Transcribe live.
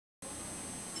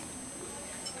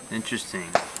Interesting.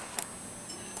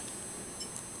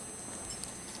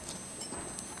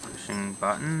 Pushing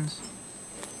buttons.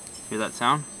 Hear that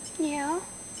sound? Yeah.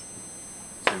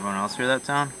 Does everyone else hear that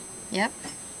sound? Yep.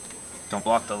 Don't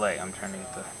block the light. I'm trying to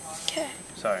get the... Okay.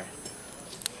 Sorry.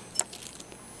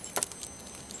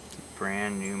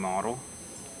 Brand new model.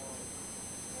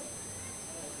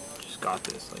 Just got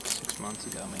this like 6 months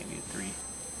ago, maybe 3.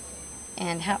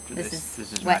 And how This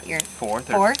is what my your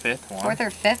fourth or fifth one. Fourth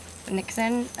or fifth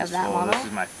Nixon of that model? This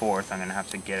is my fourth. I'm gonna have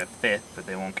to get a fifth, but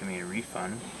they won't give me a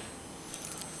refund.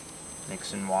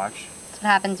 Nixon watch. That's what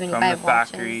happens when you buy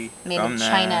watches made in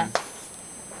China.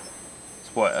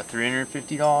 It's what, a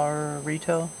 $350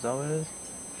 retail? Is that what it is?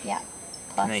 Yeah.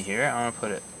 Plus. Can they hear it? I'm gonna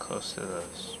put it close to the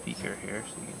speaker here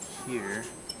so you can hear.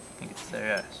 I think it's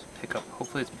there. Yes. Pick up.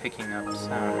 Hopefully it's picking up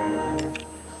sound.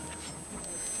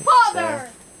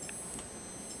 Father!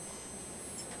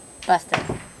 Busted.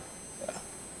 Yeah.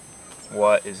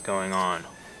 What is going on?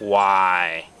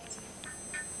 Why?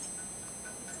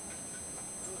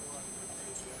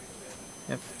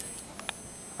 Yep.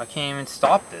 I can't even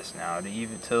stop this now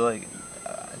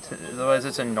otherwise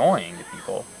it's annoying to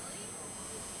people.